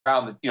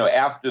around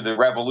after the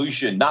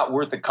revolution, not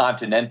worth a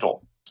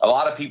continental. A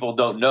lot of people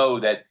don't know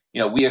that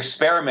we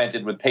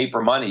experimented with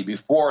paper money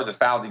before the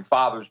founding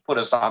fathers put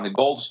us on the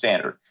gold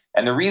standard.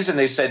 And the reason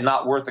they said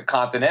not worth a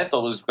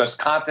continental is because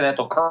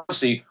continental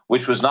currency,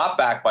 which was not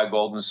backed by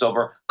gold and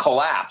silver,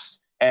 collapsed,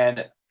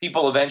 and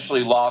people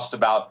eventually lost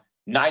about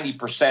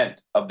 90%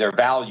 of their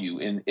value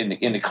in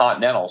the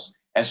continentals.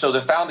 And so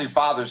the founding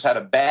fathers had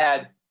a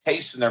bad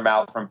taste in their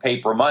mouth from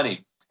paper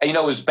money. And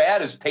as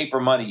bad as paper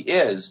money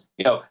is,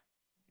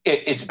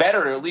 it's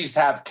better to at least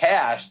have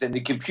cash than the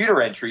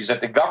computer entries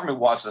that the government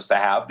wants us to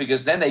have,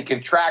 because then they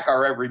can track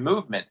our every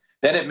movement.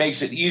 Then it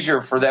makes it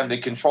easier for them to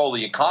control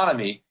the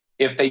economy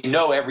if they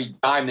know every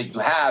dime that you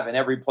have and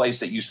every place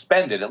that you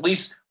spend it. At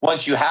least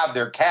once you have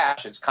their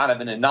cash, it's kind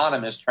of an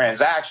anonymous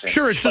transaction.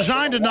 Sure, it's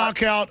designed to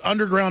knock out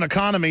underground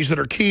economies that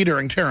are key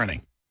during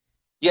tyranny.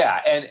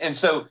 Yeah, and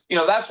so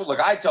that's what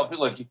I tell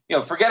people.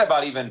 Forget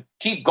about even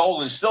keep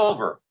gold and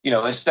silver.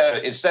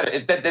 Instead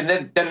of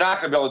then they're not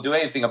going to be able to do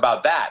anything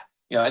about that.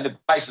 And the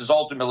price is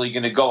ultimately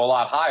going to go a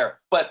lot higher.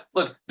 But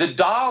look, the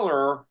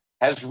dollar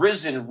has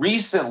risen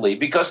recently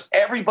because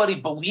everybody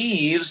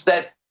believes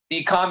that the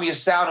economy is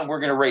sound and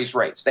we're going to raise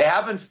rates. They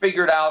haven't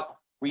figured out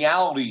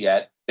reality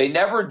yet. They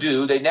never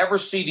do. They never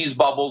see these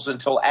bubbles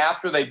until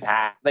after they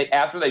pop.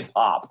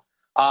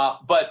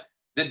 But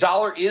the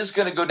dollar is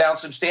going to go down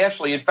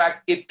substantially. In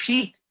fact, it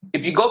peaked.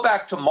 If you go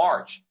back to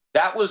March,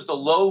 that was the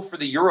low for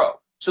the euro.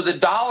 So the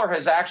dollar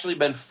has actually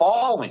been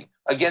falling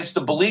against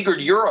the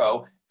beleaguered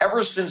euro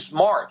ever since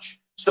March.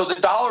 So the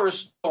dollar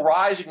is still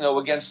rising, though,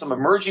 against some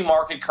emerging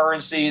market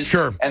currencies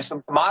and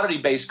some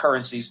commodity-based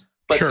currencies.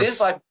 But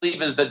this, I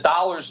believe, is the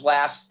dollar's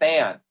last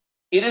stand.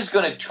 It is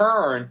going to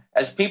turn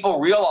as people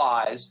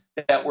realize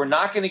that we're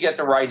not going to get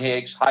the right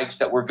hikes,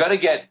 that we're going to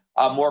get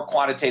more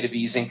quantitative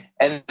easing.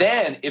 And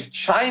then if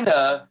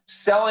China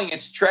selling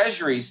its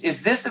treasuries,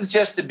 this is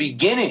just the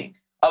beginning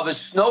of a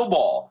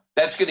snowball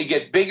that's going to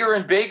get bigger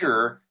and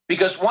bigger,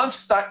 because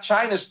once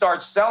China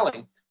starts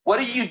selling, what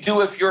do you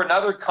do if you're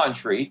another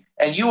country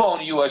and you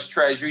own U.S.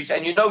 treasuries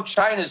and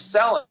China's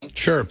selling?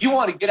 Sure. You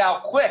want to get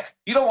out quick.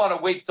 You don't want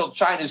to wait till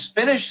China's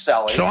finished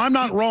selling. So I'm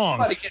not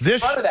wrong.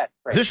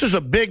 This is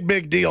a big,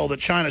 big deal that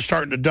China's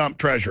starting to dump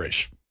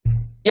treasuries.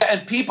 Yeah,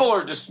 and people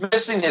are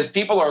dismissing this.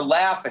 People are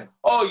laughing.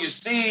 Oh, you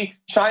see,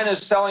 China's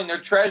selling their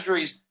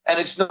treasuries and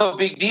it's no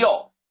big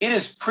deal. It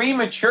is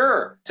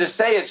premature to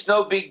say it's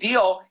no big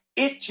deal.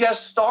 It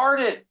just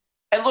started.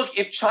 And look,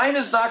 if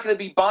China's not going to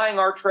be buying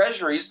our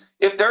treasuries,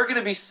 if they're going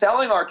to be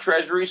selling our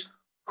treasuries,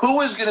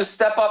 who is going to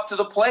step up to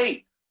the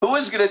plate? Who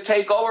is going to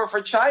take over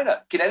for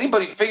China? Can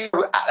anybody figure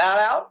that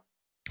out?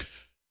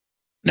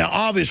 Now,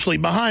 obviously,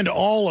 behind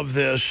all of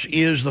this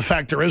is the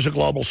fact there is a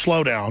global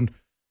slowdown.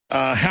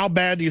 How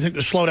bad do you think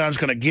the slowdown is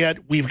going to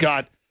get? We've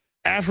got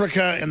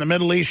Africa and the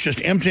Middle East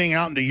just emptying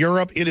out into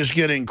Europe. It is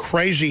getting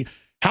crazy.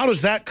 How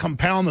does that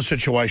compound the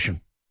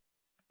situation?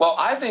 Well,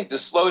 I think the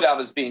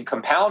slowdown is being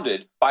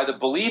compounded by the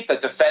belief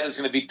that the Fed is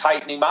going to be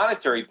tightening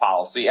monetary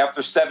policy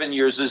after 7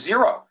 years of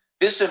zero.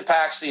 This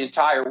impacts the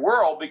entire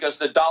world because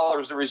the dollar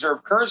is the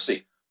reserve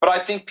currency. But I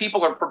think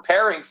people are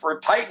preparing for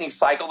a tightening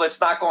cycle that's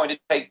not going to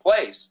take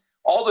place.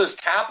 All those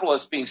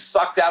capitalists being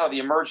sucked out of the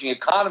emerging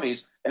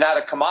economies and out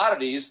of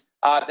commodities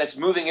that's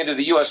moving into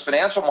the U.S.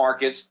 financial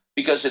markets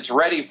because it's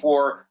ready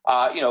for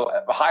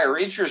higher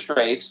interest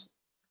rates,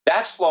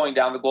 that's slowing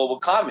down the global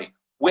economy.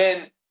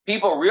 When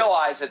people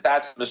realize that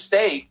that's a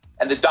mistake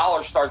and the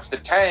dollar starts to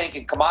tank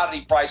and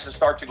commodity prices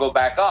start to go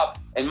back up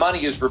and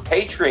money is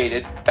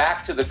repatriated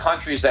back to the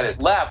countries that it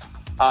left,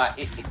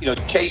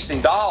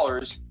 chasing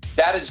dollars,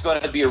 that is going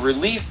to be a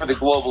relief for the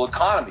global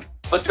economy.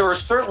 But there are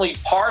certainly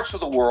parts of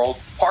the world,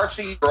 parts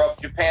of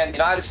Europe, Japan, the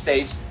United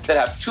States, that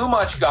have too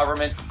much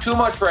government, too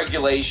much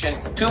regulation,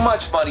 too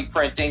much money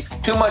printing,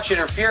 too much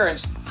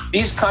interference.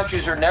 These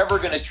countries are never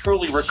going to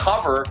truly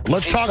recover.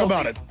 Let's talk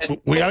about it.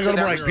 We got to go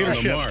to break. Peter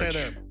Schiff, stay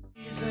there.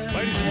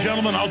 Ladies and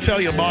gentlemen, I'll tell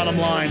you, bottom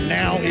line,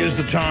 now is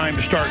the time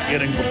to start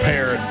getting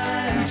prepared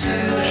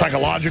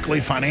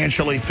psychologically,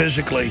 financially,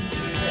 physically,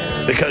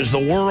 because the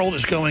world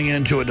is going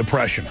into a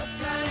depression.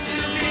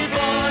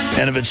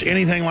 And if it's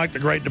anything like the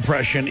Great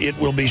Depression, it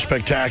will be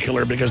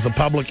spectacular because the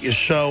public is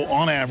so,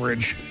 on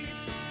average,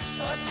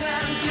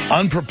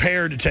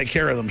 unprepared to take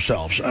care of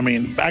themselves. I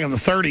mean, back in the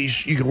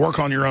 30s, you could work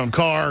on your own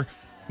car.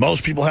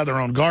 Most people have their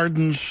own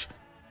gardens.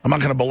 I'm not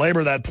going to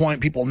belabor that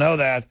point. People know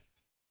that.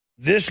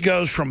 This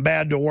goes from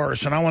bad to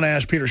worse, and I want to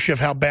ask Peter Schiff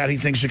how bad he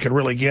thinks it could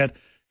really get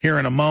here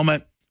in a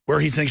moment, where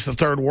he thinks the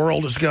third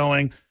world is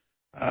going,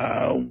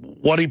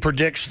 what he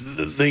predicts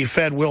the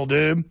Fed will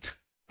do,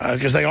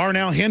 because they are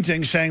now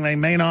hinting, saying they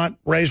may not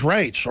raise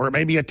rates, or it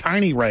may be a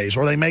tiny raise,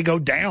 or they may go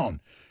down.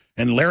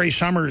 And Larry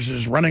Summers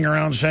is running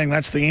around saying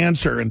that's the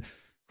answer and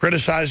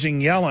criticizing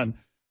Yellen.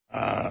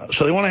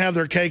 So they want to have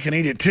their cake and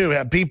eat it, too,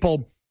 have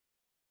people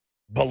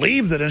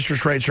believe that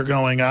interest rates are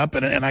going up,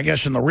 and I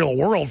guess in the real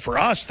world, for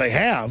us, they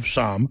have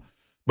some,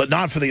 but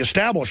not for the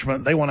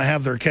establishment. They want to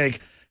have their cake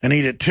and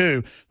eat it,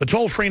 too. The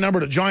toll-free number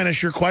to join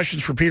us, your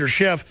questions for Peter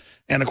Schiff,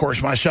 and, of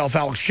course, myself,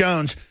 Alex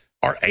Jones,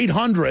 are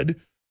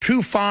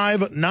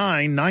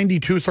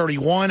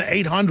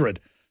 800-259-9231,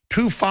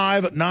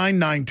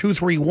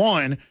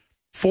 800-259-9231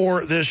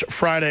 for this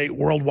Friday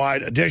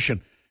worldwide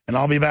edition. And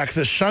I'll be back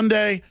this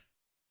Sunday,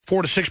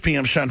 4 to 6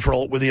 p.m.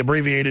 Central, with the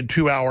abbreviated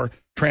 2-hour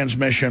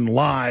transmission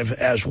live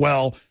as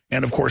well.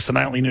 And, of course, the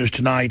nightly news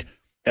tonight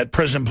at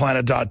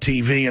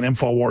prisonplanet.tv and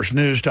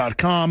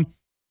InfoWarsNews.com.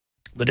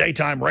 The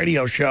daytime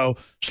radio show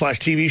 /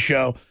 TV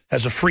show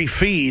has a free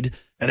feed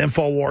at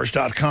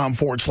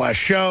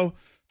InfoWars.com/show.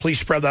 Please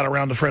spread that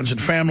around to friends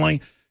and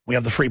family. We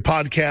have the free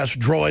podcast,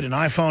 Droid, and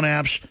iPhone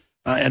apps,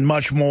 and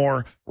much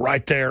more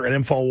right there at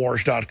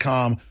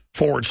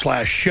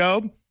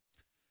InfoWars.com/show.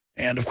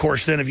 And, of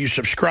course, then if you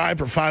subscribe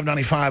for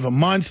 $5.95 a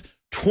month,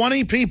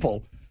 20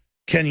 people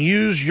can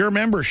use your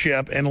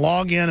membership and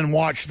log in and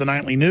watch the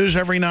nightly news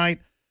every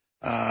night,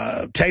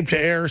 tape to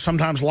air,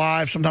 sometimes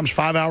live, sometimes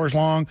 5 hours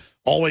long,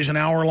 always an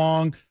hour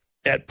long,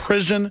 at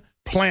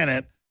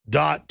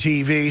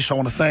prisonplanet.tv. So I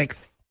want to thank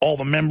all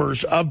the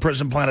members of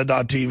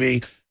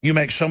prisonplanet.tv. You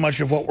make so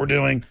much of what we're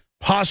doing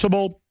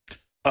possible.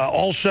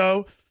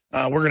 Also,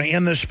 we're going to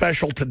end this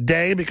special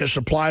today because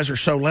supplies are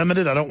so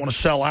limited. I don't want to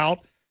sell out.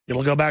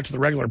 It'll go back to the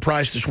regular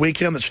price this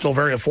weekend. That's still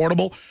very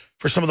affordable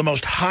for some of the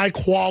most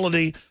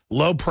high-quality,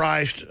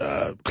 low-priced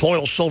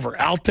colloidal silver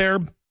out there.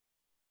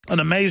 An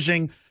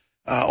amazing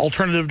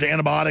alternative to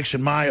antibiotics,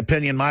 in my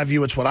opinion, my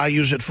view. It's what I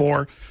use it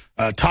for,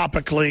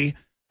 topically,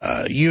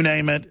 you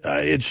name it.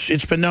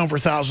 It's been known for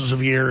thousands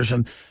of years,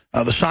 and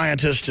the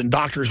scientists and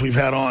doctors we've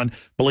had on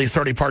believe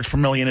 30 parts per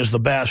million is the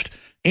best.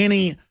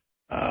 Any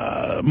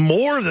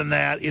more than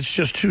that, it's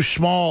just too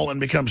small and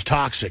becomes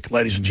toxic,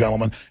 ladies and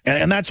gentlemen.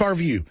 And that's our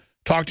view.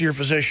 Talk to your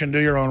physician, do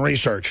your own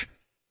research.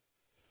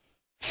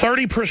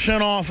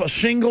 30% off a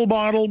single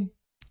bottle,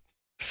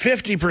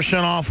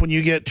 50% off when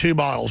you get 2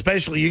 bottles.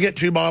 Basically, you get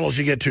 2 bottles,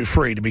 you get 2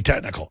 free, to be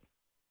technical.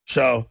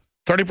 So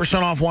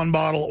 30% off 1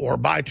 bottle, or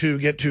buy 2,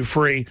 get 2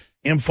 free,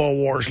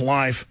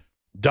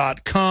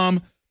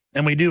 InfoWarsLife.com.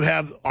 And we do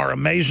have our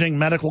amazing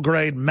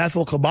medical-grade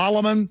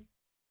methylcobalamin,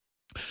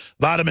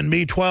 vitamin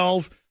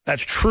B12.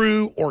 That's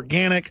true,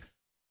 organic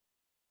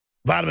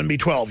vitamin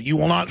B12. You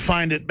will not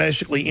find it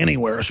basically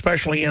anywhere,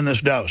 especially in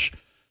this dose.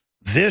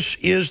 This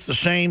is the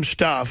same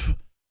stuff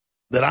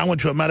that I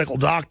went to a medical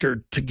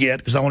doctor to get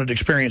because I wanted to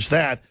experience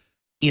that,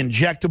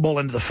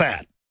 injectable into the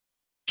fat.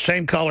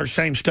 Same color,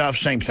 same stuff,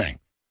 same thing.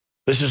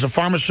 This is a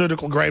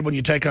pharmaceutical grade when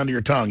you take under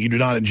your tongue. You do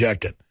not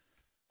inject it.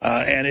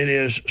 And it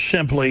is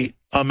simply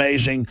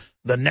amazing.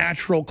 The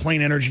natural,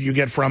 clean energy you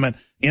get from it,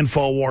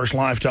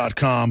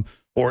 InfoWarsLife.com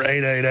or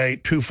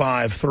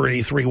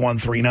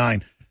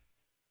 888-253-3139.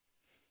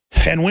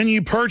 And when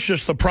you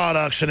purchase the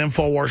products at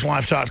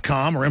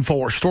InfoWarsLife.com or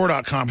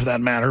InfoWarsStore.com for that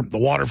matter, the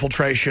water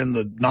filtration,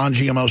 the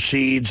non-GMO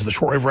seeds, the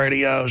shortwave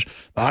radios,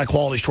 the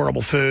high-quality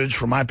storable foods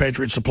from My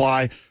Patriot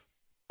Supply,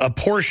 a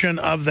portion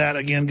of that,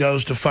 again,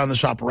 goes to fund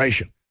this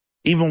operation.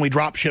 Even when we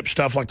drop ship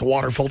stuff like the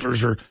water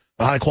filters or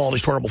the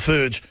high-quality storable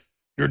foods,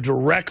 you're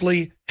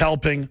directly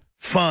helping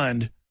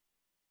fund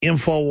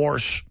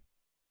InfoWars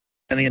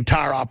and the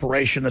entire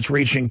operation that's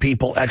reaching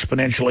people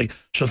exponentially.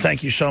 So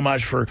thank you so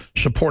much for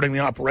supporting the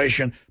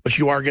operation. But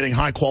you are getting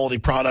high-quality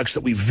products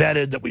that we've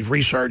vetted, that we've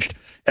researched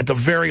at the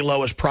very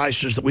lowest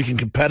prices that we can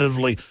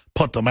competitively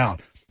put them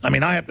out. I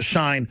mean, I have to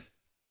sign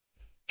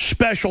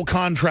special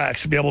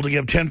contracts to be able to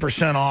give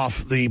 10%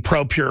 off the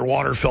ProPure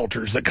water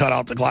filters that cut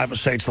out the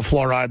glyphosates, the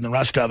fluoride, and the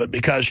rest of it,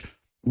 because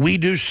we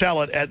do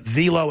sell it at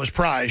the lowest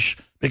price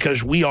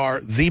because we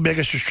are the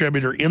biggest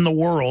distributor in the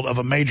world of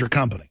a major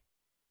company.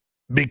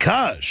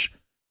 Because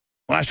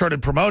when I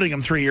started promoting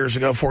them 4 years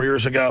ago,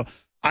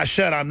 I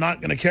said I'm not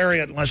going to carry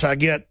it unless I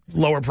get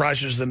lower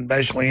prices than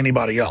basically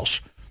anybody else.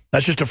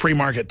 That's just a free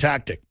market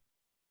tactic.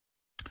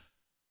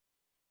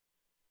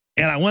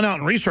 And I went out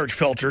and researched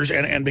filters,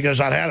 and because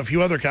I'd had a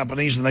few other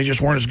companies, and they just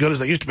weren't as good as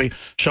they used to be.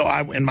 So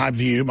I, in my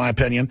view, my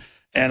opinion,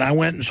 and I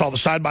went and saw the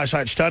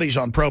side-by-side studies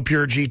on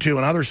ProPure, G2,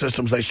 and other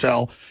systems they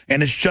sell,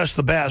 and it's just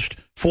the best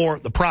for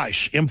the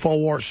price.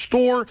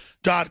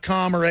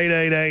 InfoWarsStore.com or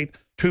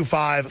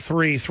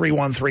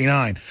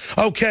 888-253-3139.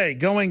 Okay,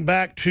 going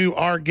back to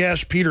our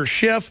guest, Peter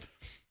Schiff.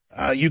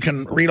 You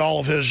can read all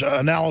of his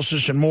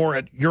analysis and more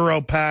at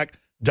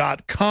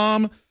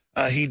Europac.com.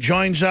 He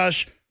joins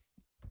us.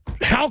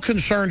 How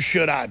concerned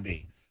should I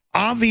be?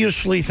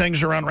 Obviously,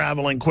 things are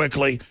unraveling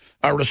quickly.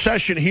 A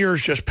recession here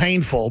is just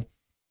painful.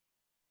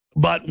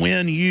 But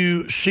when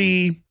you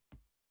see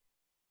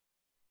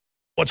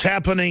what's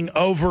happening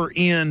over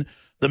in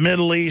the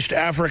Middle East,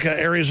 Africa,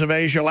 areas of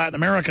Asia, Latin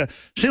America,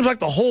 seems like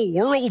the whole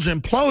world's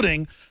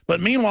imploding.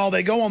 But meanwhile,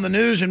 they go on the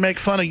news and make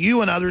fun of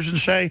you and others and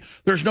say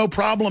there's no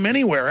problem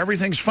anywhere.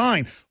 Everything's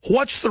fine.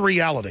 What's the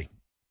reality?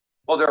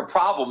 Well, there are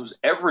problems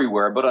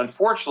everywhere, but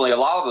unfortunately, a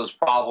lot of those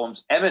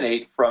problems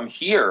emanate from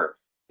here.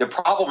 The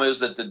problem is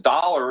that the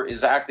dollar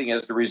is acting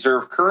as the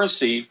reserve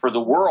currency for the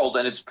world,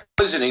 and it's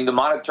poisoning the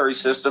monetary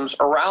systems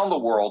around the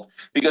world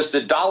because the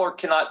dollar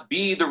cannot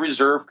be the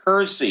reserve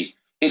currency.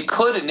 It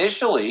could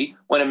initially,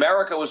 when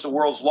America was the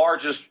world's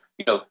largest,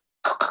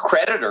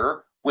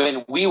 creditor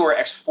when we were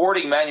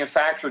exporting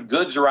manufactured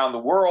goods around the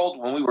world,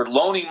 when we were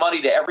loaning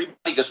money to everybody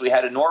because we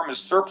had enormous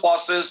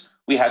surpluses,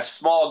 we had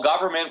small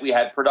government, we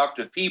had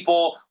productive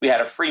people, we had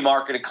a free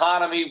market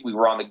economy, we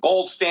were on the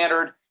gold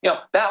standard.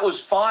 That was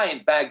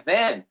fine back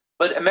then.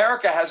 But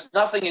America has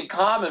nothing in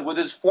common with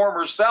its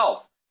former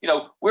self.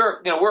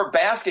 We're a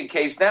basket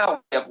case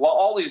now. We have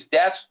all these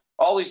debts,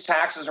 all these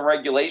taxes and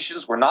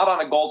regulations. We're not on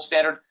a gold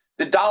standard.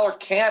 The dollar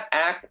can't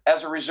act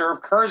as a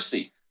reserve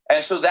currency.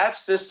 And so that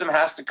system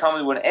has to come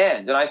to an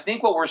end. And I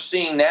think what we're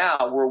seeing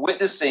now, we're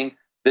witnessing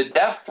the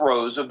death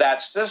throes of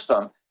that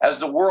system as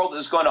the world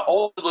is going to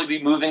ultimately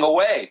be moving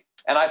away.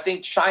 And I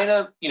think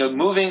China,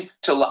 moving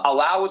to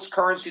allow its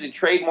currency to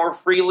trade more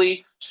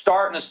freely,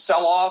 starting to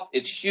sell off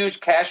its huge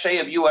cachet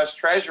of U.S.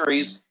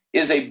 treasuries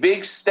is a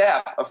big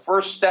step, a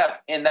first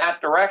step in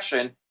that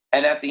direction.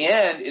 And at the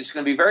end, it's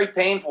going to be very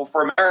painful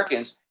for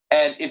Americans.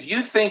 And if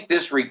you think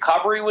this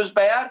recovery was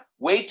bad,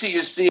 wait till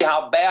you see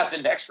how bad the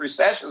next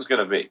recession is going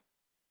to be.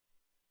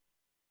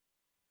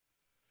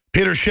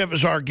 Peter Schiff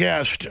is our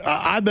guest.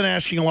 I've been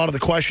asking a lot of the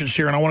questions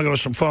here, and I want to go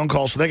to some phone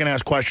calls so they can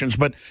ask questions.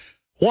 But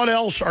what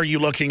else are you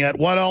looking at?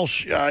 What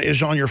else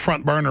is on your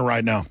front burner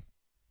right now?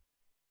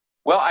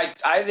 Well,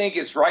 I think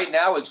it's right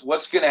now it's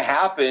what's going to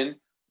happen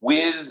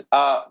with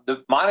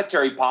the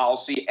monetary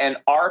policy, and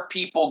are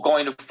people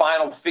going to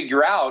finally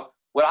figure out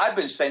what I've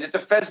been saying, that the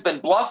Fed's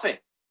been bluffing.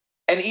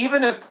 And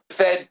even if the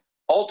Fed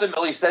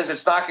ultimately says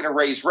it's not going to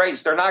raise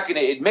rates, they're not going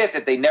to admit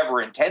that they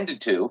never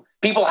intended to.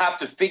 People have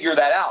to figure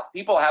that out.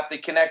 People have to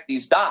connect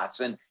these dots.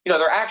 And,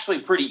 they're actually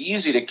pretty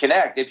easy to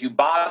connect if you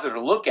bother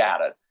to look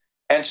at it.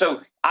 And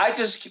so I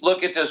just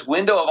look at this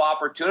window of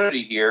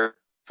opportunity here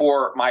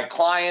for my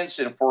clients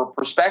and for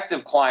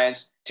prospective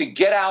clients to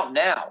get out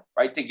now,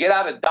 right? To get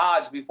out of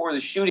Dodge before the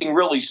shooting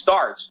really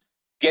starts,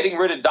 getting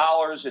rid of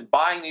dollars and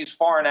buying these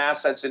foreign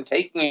assets and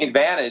taking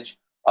advantage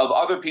of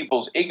other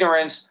people's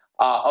ignorance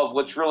of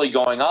what's really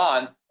going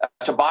on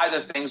to buy the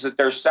things that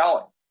they're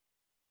selling.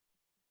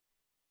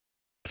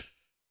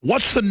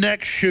 What's the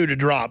next shoe to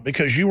drop?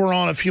 Because you were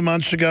on a few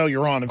months ago.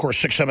 You're on, of course,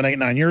 6, 7, 8,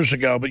 9 years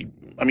ago. But,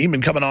 you've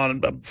been coming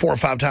on 4 or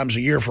 5 times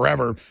a year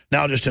forever.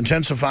 Now just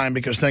intensifying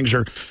because things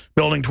are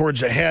building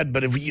towards a head.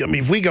 But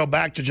if we go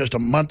back to just a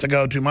month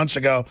ago, 2 months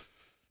ago,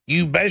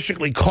 you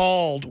basically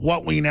called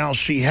what we now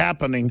see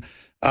happening.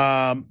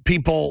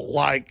 People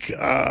like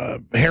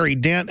Harry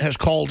Dent has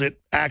called it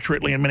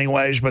accurately in many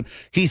ways, but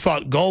he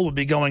thought gold would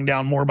be going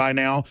down more by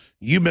now.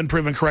 You've been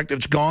proven correct.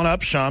 It's gone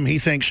up some. He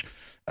thinks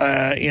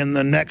in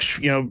the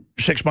next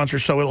 6 months or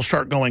so it'll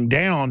start going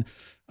down.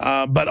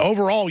 But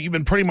overall, you've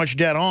been pretty much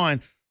dead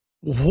on.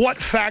 What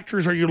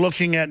factors are you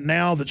looking at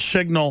now that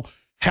signal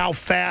how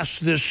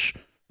fast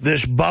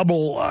this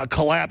bubble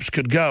collapse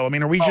could go?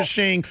 Are we just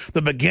seeing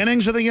the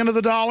beginnings of the end of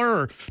the dollar,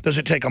 or does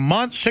it take a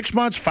month, 6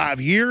 months,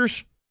 5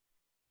 years?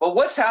 Well,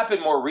 what's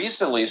happened more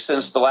recently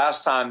since the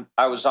last time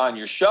I was on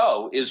your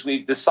show is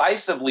we've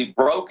decisively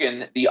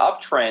broken the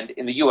uptrend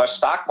in the U.S.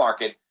 stock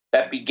market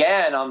that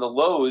began on the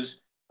lows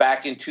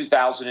back in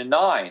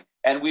 2009.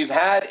 And we've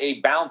had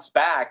a bounce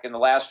back in the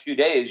last few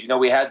days.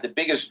 We had the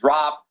biggest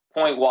drop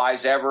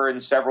point-wise ever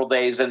in several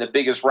days and the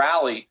biggest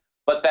rally.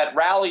 But that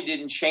rally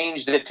didn't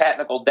change the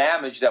technical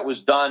damage that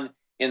was done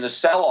in the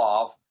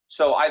sell-off.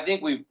 So I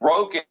think we've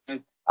broken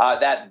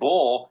that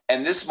bull,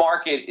 and this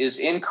market is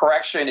in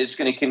correction. It's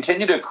going to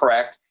continue to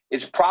correct.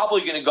 It's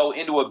probably going to go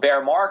into a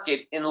bear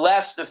market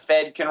unless the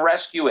Fed can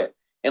rescue it,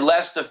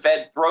 unless the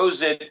Fed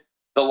throws it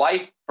the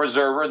life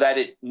preserver that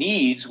it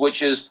needs,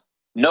 which is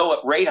no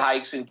rate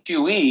hikes in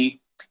QE,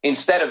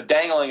 instead of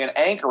dangling an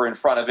anchor in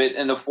front of it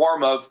in the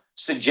form of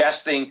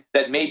suggesting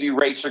that maybe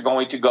rates are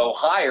going to go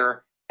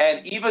higher.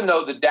 And even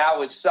though the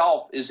Dow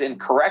itself is in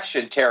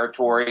correction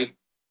territory,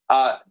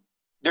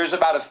 there's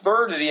about a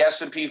third of the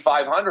S&P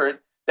 500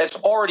 that's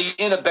already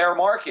in a bear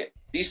market.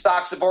 These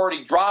stocks have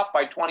already dropped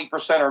by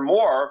 20% or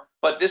more,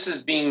 but this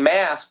is being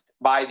masked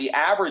by the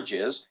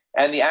averages.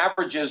 And the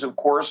averages, of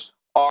course,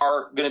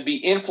 are going to be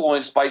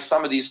influenced by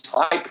some of these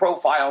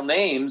high-profile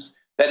names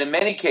that in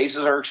many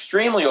cases are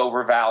extremely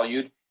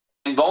overvalued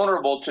and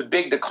vulnerable to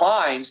big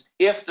declines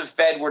if the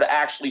Fed were to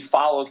actually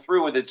follow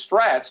through with its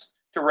threats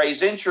to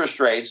raise interest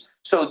rates.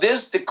 So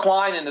this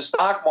decline in the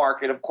stock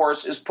market, of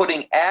course, is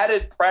putting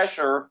added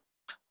pressure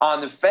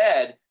on the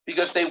Fed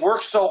because they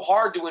worked so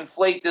hard to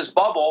inflate this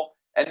bubble,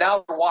 and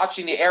now they're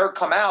watching the air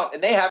come out,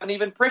 and they haven't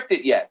even pricked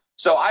it yet.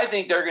 So I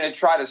think they're going to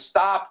try to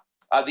stop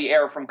the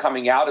air from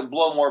coming out and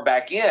blow more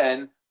back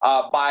in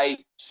by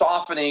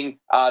softening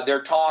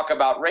their talk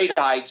about rate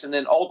hikes and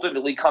then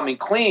ultimately coming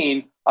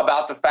clean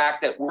about the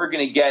fact that we're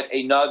going to get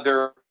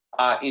another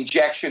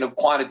injection of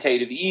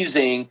quantitative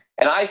easing.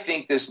 And I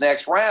think this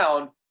next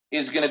round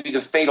is going to be the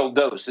fatal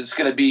dose. It's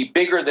going to be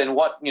bigger than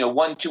what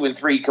 1, 2, and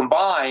 3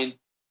 combined.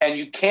 And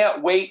you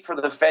can't wait for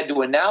the Fed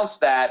to announce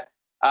that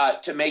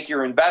to make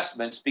your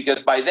investments,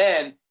 because by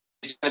then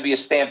it's going to be a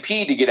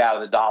stampede to get out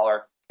of the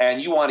dollar, and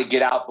you want to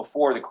get out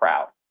before the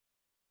crowd.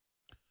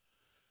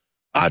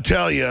 I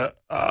tell you,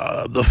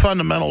 the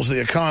fundamentals of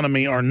the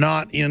economy are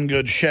not in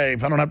good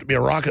shape. I don't have to be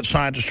a rocket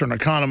scientist or an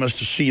economist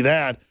to see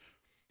that.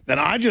 And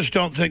I just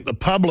don't think the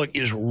public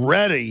is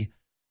ready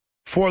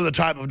for the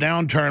type of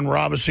downturn we're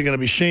obviously going to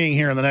be seeing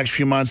here in the next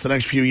few months, the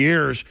next few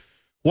years.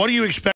 What do you expect?